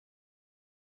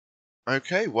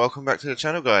Okay, welcome back to the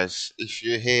channel, guys. If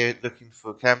you're here looking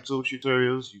for Camtool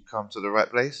tutorials, you come to the right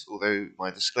place. Although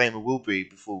my disclaimer will be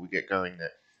before we get going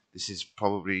that this is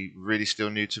probably really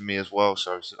still new to me as well.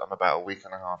 So I'm about a week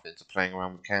and a half into playing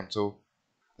around with Camtool.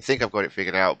 I think I've got it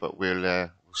figured out, but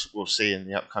we'll see in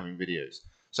the upcoming videos.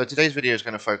 So today's video is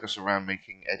going to focus around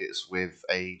making edits with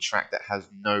a track that has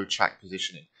no track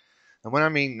positioning. And when I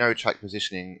mean no track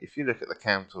positioning, if you look at the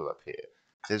cam tool up here,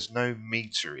 there's no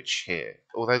meterage here.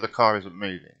 Although the car isn't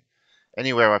moving,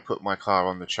 anywhere I put my car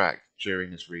on the track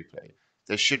during this replay,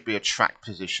 there should be a track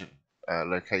position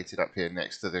located up here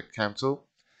next to the cam tool.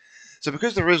 So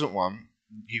because there isn't one,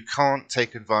 you can't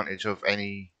take advantage of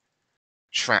any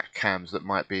track cams that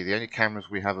might be. The only cameras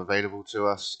we have available to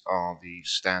us are the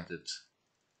standard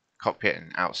cockpit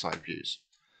and outside views.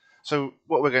 So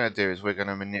what we're going to do is we're going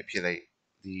to manipulate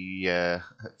the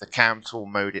cam tool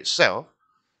mode itself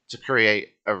to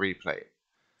create a replay.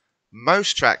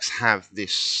 Most tracks have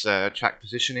this track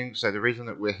positioning, so the reason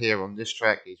that we're here on this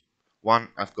track is one,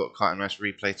 I've got quite a nice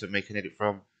replay to make an edit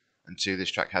from, and two, this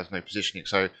track has no positioning.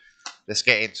 So let's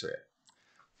get into it.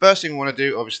 First thing we want to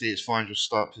do, obviously, is find your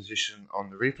start position on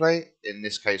the replay. In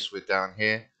this case, we're down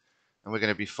here, and we're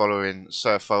going to be following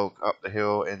SirFalk up the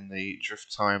hill in the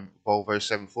Drift Time Volvo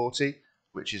 740,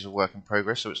 which is a work in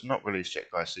progress, so it's not released yet,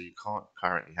 guys, so you can't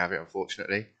currently have it,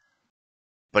 unfortunately.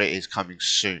 But it is coming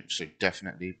soon, so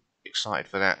definitely excited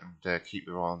for that, and keep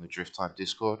your eye on the Drift Time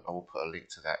Discord. I will put a link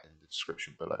to that in the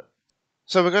description below.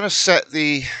 So we're going to set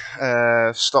the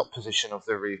stop position of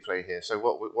the replay here. So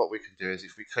what we can do is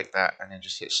if we click that and then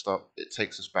just hit stop, it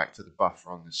takes us back to the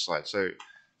buffer on this side. So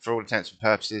for all intents and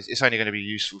purposes, it's only going to be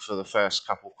useful for the first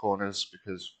couple corners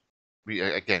because we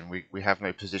have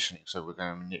no positioning, so we're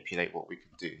going to manipulate what we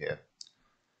can do here.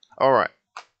 All right,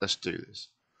 let's do this.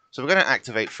 So we're going to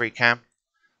activate free cam,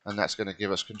 and that's going to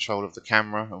give us control of the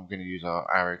camera, and we're going to use our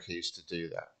arrow keys to do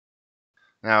that.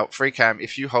 Now, free cam,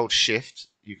 if you hold shift,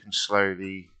 you can slow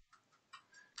the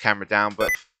camera down,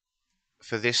 but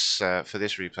for this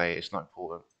replay, it's not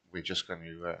important. We're just going to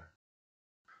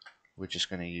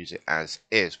use it as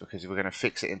is because we're going to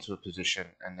fix it into a position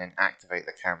and then activate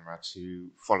the camera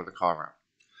to follow the car around.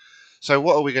 So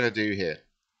what are we going to do here?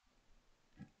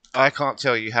 I can't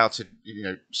tell you how to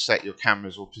set your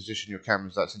cameras or position your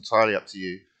cameras. That's entirely up to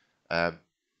you.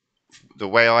 The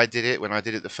way I did it when I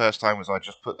did it the first time was I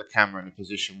just put the camera in a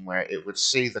position where it would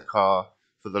see the car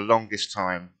for the longest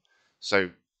time. So,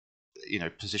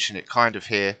 position it kind of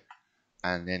here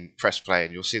and then press play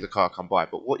and you'll see the car come by.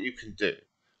 But what you can do,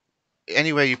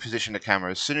 anywhere you position the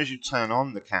camera, as soon as you turn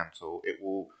on the cam tool, it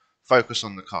will focus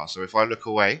on the car. So if I look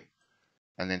away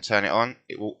and then turn it on,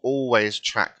 it will always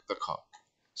track the car.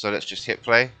 So let's just hit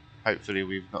play. Hopefully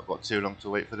we've not got too long to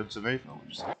wait for them to move. I'll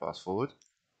just fast forward.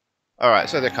 Alright,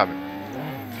 so they're coming.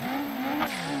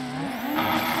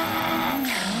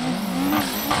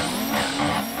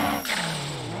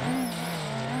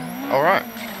 Alright,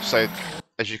 so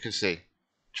as you can see,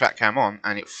 track cam on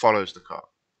and it follows the car.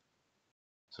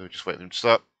 So we'll just wait for them to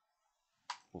stop.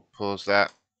 We'll pause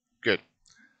that. Good.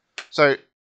 So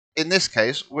in this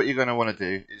case, what you're going to want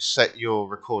to do is set your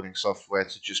recording software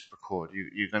to just record.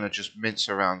 You're going to just mince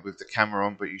around with the camera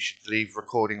on, but you should leave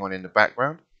recording on in the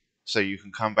background so you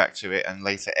can come back to it and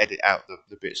later edit out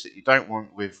the bits that you don't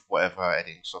want with whatever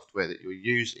editing software that you're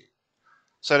using.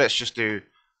 So let's just do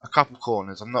a couple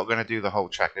corners. I'm not going to do the whole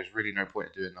track. There's really no point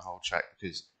in doing the whole track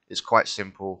because it's quite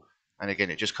simple. And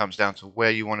again, it just comes down to where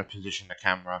you want to position the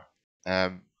camera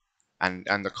and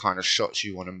the kind of shots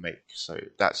you want to make. So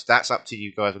that's up to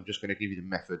you guys. I'm just going to give you the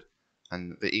method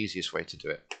and the easiest way to do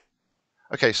it.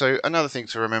 Okay, so another thing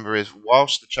to remember is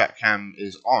whilst the track cam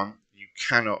is on, you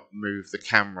cannot move the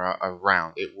camera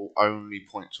around. It will only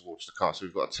point towards the car. So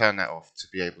we've got to turn that off to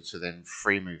be able to then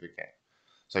free move again.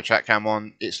 So track cam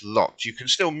on, it's locked. You can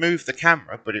still move the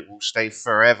camera, but it will stay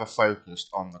forever focused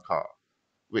on the car,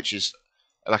 which is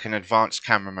like an advanced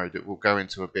camera mode that we'll go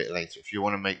into a bit later. If you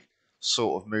want to make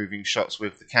sort of moving shots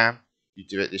with the cam, you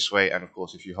do it this way, and of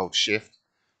course if you hold shift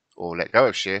or let go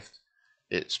of shift,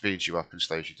 it speeds you up and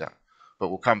slows you down. But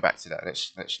we'll come back to that.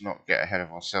 Let's not get ahead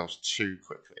of ourselves too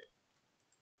quickly.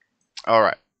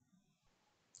 Alright.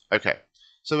 Okay.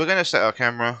 So we're going to set our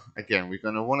camera. Again, we're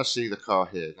going to want to see the car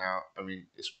here. Now, I mean,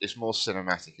 it's more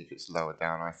cinematic if it's lower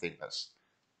down. I think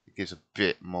it gives a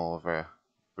bit more of a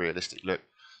realistic look.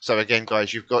 So again,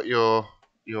 guys, you've got your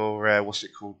what's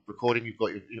it called, recording. You've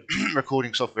got your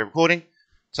recording software recording.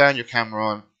 Turn your camera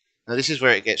on. Now this is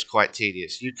where it gets quite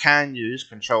tedious. You can use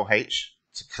Control H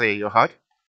to clear your HUD,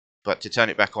 but to turn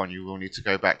it back on, you will need to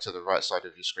go back to the right side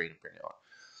of your screen and bring it on.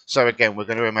 So again, we're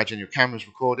going to imagine your camera's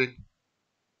recording.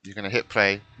 You're going to hit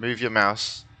play, move your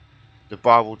mouse the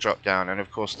bar will drop down, and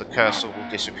of course the cursor will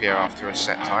disappear after a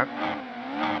set time.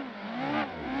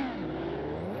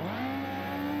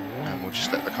 And we'll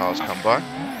just let the cars come by.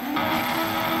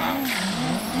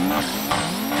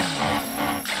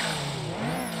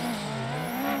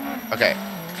 Okay.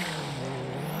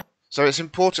 So it's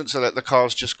important to let the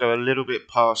cars just go a little bit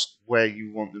past where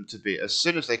you want them to be. As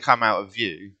soon as they come out of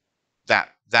view, that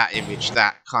image,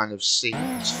 that kind of scene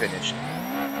is finished.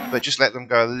 But just let them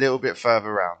go a little bit further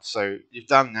around. So you've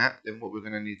done that, then what we're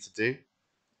going to need to do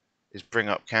is bring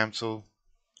up Camtool,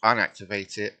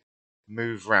 unactivate it,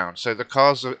 move round. So the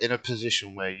cars are in a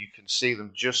position where you can see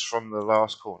them just from the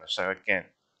last corner. So again,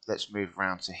 let's move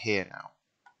round to here now.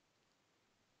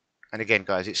 And again,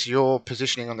 guys, it's your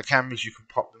positioning on the cameras. You can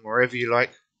pop them wherever you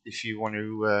like. If you want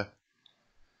to,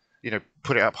 you know,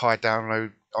 put it up high,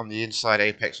 download on the inside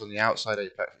apex, on the outside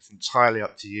apex, it's entirely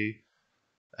up to you.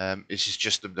 This is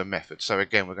just the method. So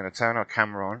again, we're going to turn our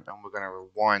camera on and we're going to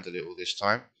rewind a little this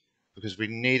time because we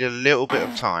need a little bit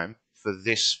of time for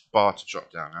this bar to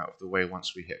drop down out of the way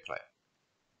once we hit play.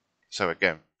 So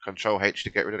again, Control H to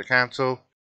get rid of the cam tool,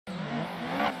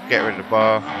 get rid of the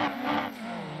bar.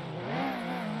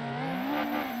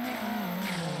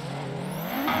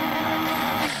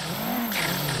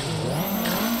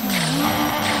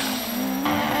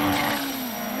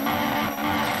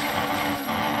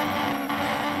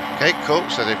 Okay, cool,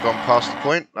 so they've gone past the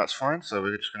point, that's fine, so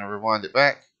we're just going to rewind it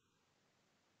back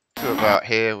to about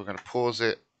here. We're going to pause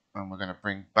it, and we're going to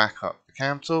bring back up the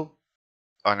cam tool,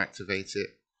 unactivate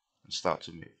it, and start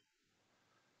to move.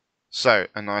 So,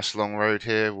 a nice long road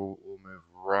here, we'll move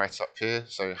right up here,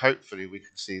 so hopefully we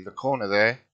can see the corner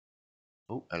there.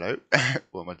 Oh, hello,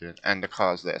 what am I doing? And the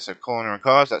cars there, so corner and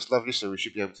cars, that's lovely, so we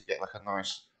should be able to get like a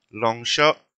nice long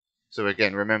shot. So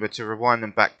again, remember to rewind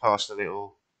them back past a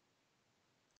little.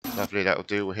 Lovely, that'll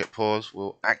do. We'll hit pause.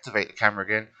 We'll activate the camera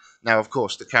again. Now, of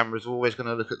course, the camera is always going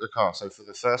to look at the car. So for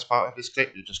the first part of this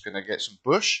clip, you're just going to get some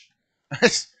bush.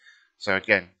 So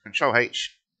again, Control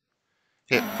H,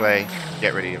 hit play,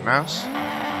 get rid of your mouse.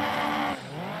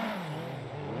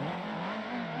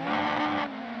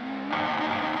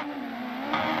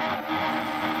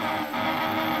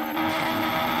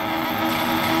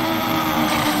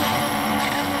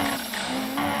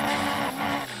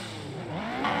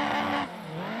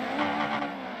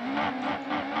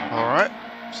 Alright,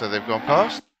 so they've gone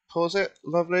past. Pause it,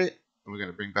 lovely. And we're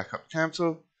going to bring back up the cam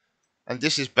tool. And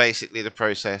this is basically the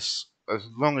process. As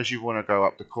long as you want to go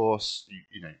up the course,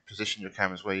 you know, position your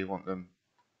cameras where you want them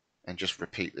and just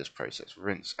repeat this process.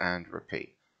 Rinse and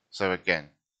repeat. So again,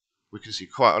 we can see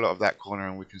quite a lot of that corner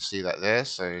and we can see that there.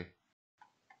 So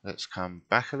let's come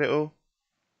back a little.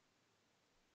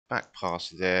 Back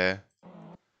past there.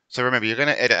 So remember, you're going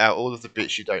to edit out all of the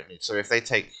bits you don't need. So if they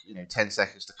take, you know, 10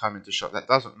 seconds to come into shot, that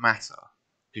doesn't matter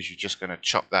because you're just going to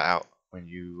chop that out when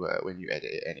you edit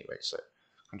it anyway. So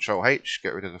Control H,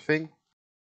 get rid of the thing.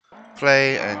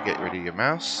 Play and get rid of your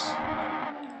mouse.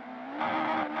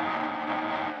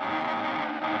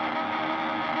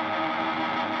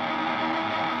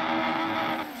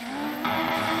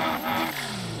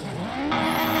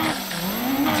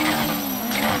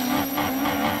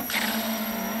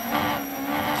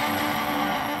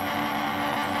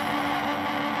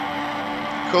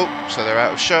 Cool, so they're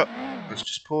out of shot. Let's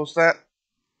just pause that.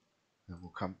 And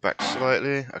we'll come back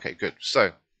slightly. Okay, good.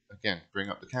 So, again, bring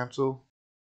up the cam tool.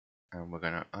 And we're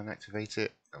going to unactivate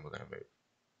it. And we're going to move.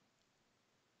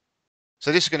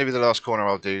 So this is going to be the last corner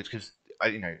I'll do. Because,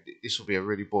 you know, this will be a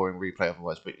really boring replay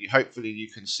otherwise. But hopefully you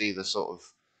can see the sort of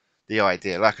the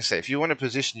idea. Like I said, if you want to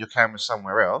position your camera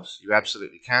somewhere else, you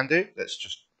absolutely can do. Let's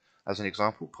just, as an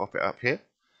example, pop it up here.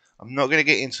 I'm not going to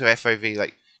get into FOV.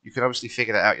 Like, you can obviously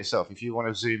figure that out yourself. If you want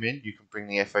to zoom in, you can bring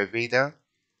the FOV down.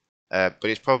 But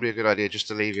it's probably a good idea just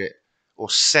to leave it,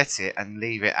 or set it and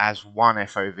leave it as one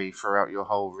FOV throughout your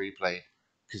whole replay.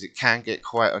 Because it can get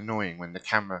quite annoying when the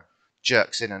camera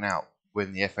jerks in and out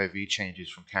when the FOV changes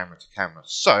from camera to camera.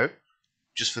 So,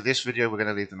 just for this video, we're going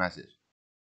to leave them as is.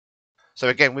 So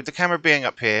again, with the camera being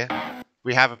up here,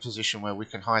 we have a position where we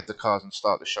can hide the cars and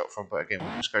start the shot from. But again,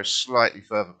 we'll just go slightly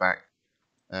further back.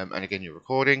 And again, you're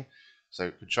recording. So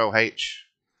Control H,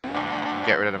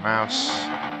 get rid of the mouse.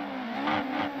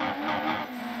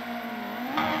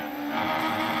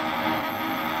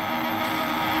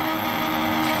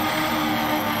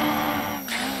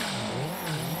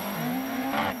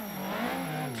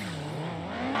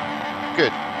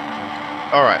 Good.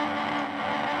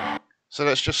 Alright. So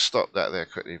let's just stop that there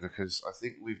quickly because I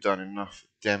think we've done enough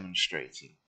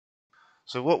demonstrating.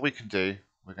 So what we can do,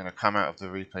 we're going to come out of the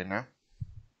replay now.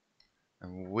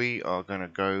 And we are going to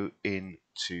go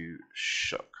into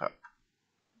Shotcut.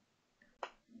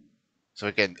 So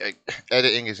again,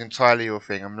 editing is entirely your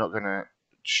thing. I'm not going to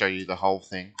show you the whole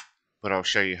thing, but I'll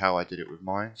show you how I did it with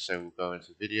mine. So we'll go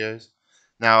into videos.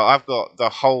 Now I've got the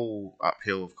whole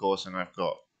uphill, of course, and I've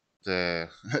got the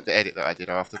the edit that I did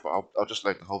after, but I'll just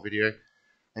load the whole video.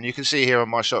 And you can see here on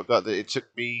my shotgun that it took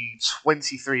me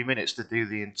 23 minutes to do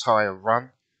the entire run.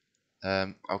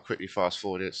 I'll quickly fast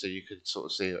forward it so you can sort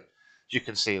of see it. You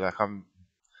can see like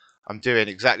I'm doing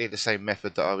exactly the same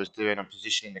method that I was doing. I'm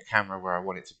positioning the camera where I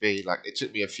want it to be. Like it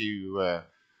took me a few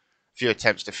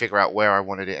attempts to figure out where I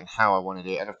wanted it and how I wanted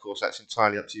it. And of course, that's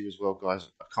entirely up to you as well, guys.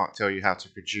 I can't tell you how to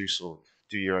produce or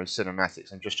do your own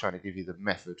cinematics. I'm just trying to give you the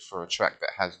method for a track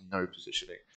that has no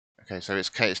positioning. Okay, so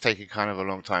it's taking kind of a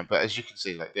long time, but as you can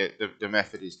see, like the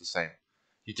method is the same.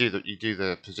 You do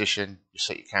the position, you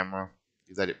set your camera,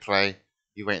 you let it play,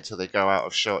 you wait until they go out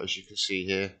of shot, as you can see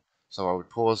here. So I would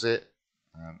pause it,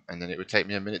 and then it would take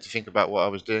me a minute to think about what I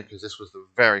was doing, because this was the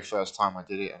very first time I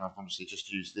did it, and I've obviously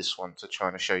just used this one to try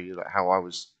and show you like how I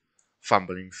was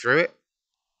fumbling through it.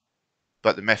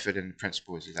 But the method and the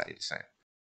principle is exactly the same.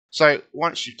 So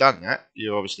once you've done that,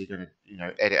 you're obviously going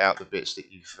to edit out the bits that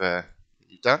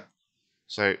you've done.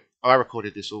 So I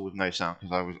recorded this all with no sound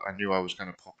because I knew I was going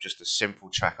to pop just a simple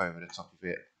track over the top of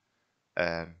it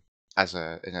as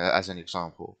an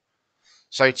example.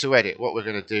 So to edit, what we're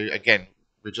going to do again,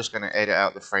 we're just going to edit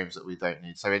out the frames that we don't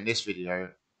need. So in this video,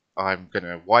 I'm going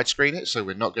to widescreen it, so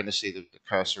we're not going to see the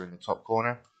cursor in the top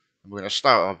corner. And we're going to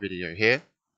start our video here.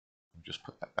 I'll just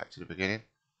put that back to the beginning.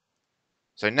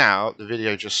 So now the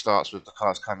video just starts with the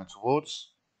cars coming towards,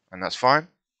 and that's fine.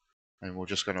 And we're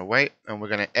just going to wait, and we're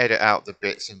going to edit out the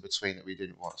bits in between that we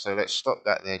didn't want. So let's stop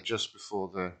that there just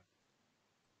before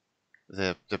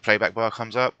the playback bar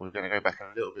comes up. We're going to go back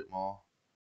a little bit more.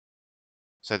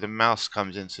 So the mouse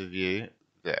comes into view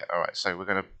there. All right, so we're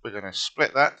going to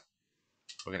split that.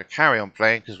 We're going to carry on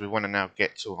playing because we want to now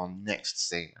get to our next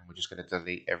scene, and we're just going to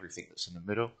delete everything that's in the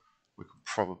middle. We can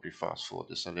probably fast forward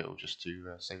this a little just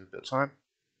to save a bit of time.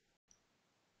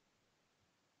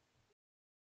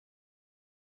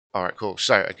 Alright, cool.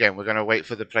 So, again, we're going to wait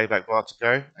for the playback bar to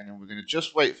go, and then we're going to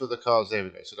just wait for the cars. There we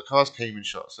go. So the cars came in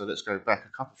shot. So let's go back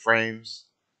a couple frames,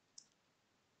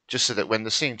 just so that when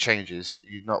the scene changes,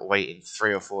 you're not waiting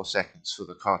 3 or 4 seconds for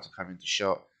the car to come into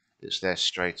shot. It's there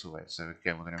straight away. So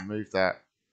again, we're going to move that,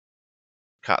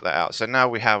 cut that out. So now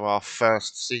we have our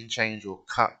first scene change or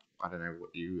cut. I don't know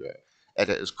what you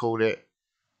editors call it.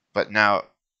 But now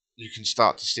you can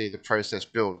start to see the process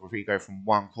build where we go from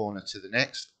one corner to the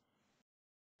next.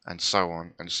 And so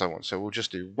on and so on. So we'll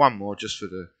just do one more just for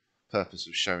the purpose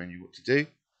of showing you what to do.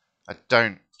 I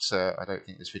don't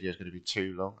think this video is going to be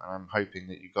too long, and I'm hoping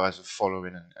that you guys are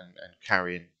following and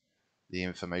carrying the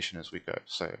information as we go.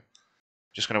 So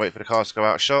just going to wait for the cars to go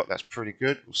out of shot. That's pretty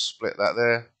good. We'll split that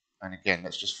there. And again,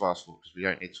 let's just fast forward because we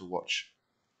don't need to watch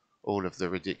all of the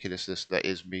ridiculousness that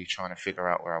is me trying to figure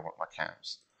out where I want my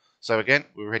cams. So again,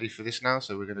 we're ready for this now.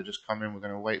 So we're going to just come in. We're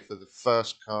going to wait for the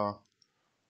first car.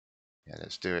 Yeah,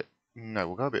 let's do it. No,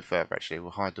 we'll go a bit further actually.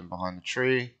 We'll hide them behind the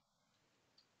tree.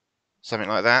 Something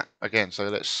like that. Again, so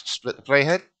let's split the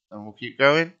playhead and we'll keep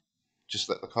going. Just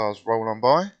let the cars roll on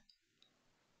by.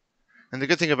 And the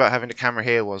good thing about having the camera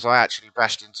here was I actually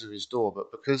bashed into his door,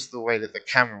 but because the way that the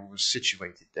camera was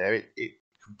situated there, it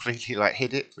completely like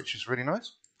hid it, which was really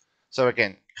nice. So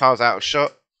again, cars out of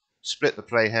shot, split the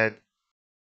playhead.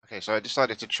 Okay, so I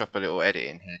decided to chop a little edit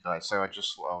in here, guys. So I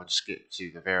just thought I would skip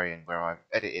to the very end where I've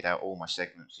edited out all my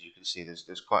segments. As you can see,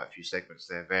 there's quite a few segments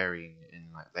there, varying in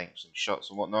like lengths and shots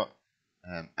and whatnot.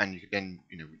 And you can,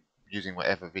 using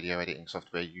whatever video editing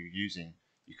software you're using,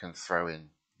 you can throw in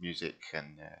music,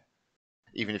 and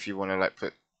even if you want to like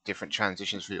put different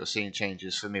transitions for your scene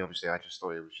changes. For me, obviously, I just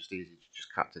thought it was just easy to just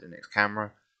cut to the next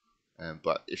camera.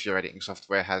 But if your editing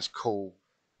software has cool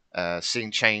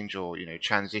scene change or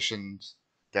transitions,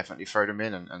 definitely throw them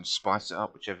in and spice it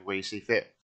up whichever way you see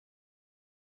fit.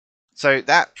 So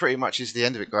that pretty much is the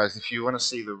end of it, guys. If you want to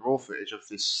see the raw footage of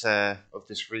this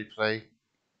replay,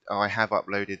 I have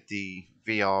uploaded the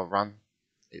VR run.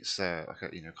 It's like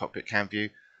a cockpit cam view.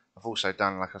 I've also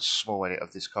done like a small edit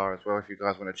of this car as well. If you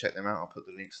guys want to check them out, I'll put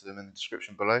the links to them in the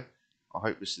description below. I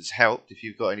hope this has helped. If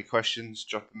you've got any questions,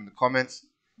 drop them in the comments.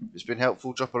 If it's been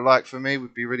helpful, drop a like for me.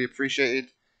 Would be really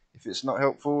appreciated. If it's not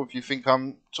helpful, if you think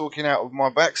I'm talking out of my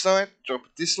backside, drop a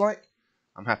dislike.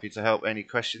 I'm happy to help. Any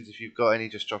questions, if you've got any,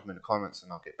 just drop them in the comments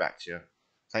and I'll get back to you.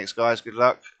 Thanks, guys. Good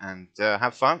luck and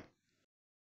have fun.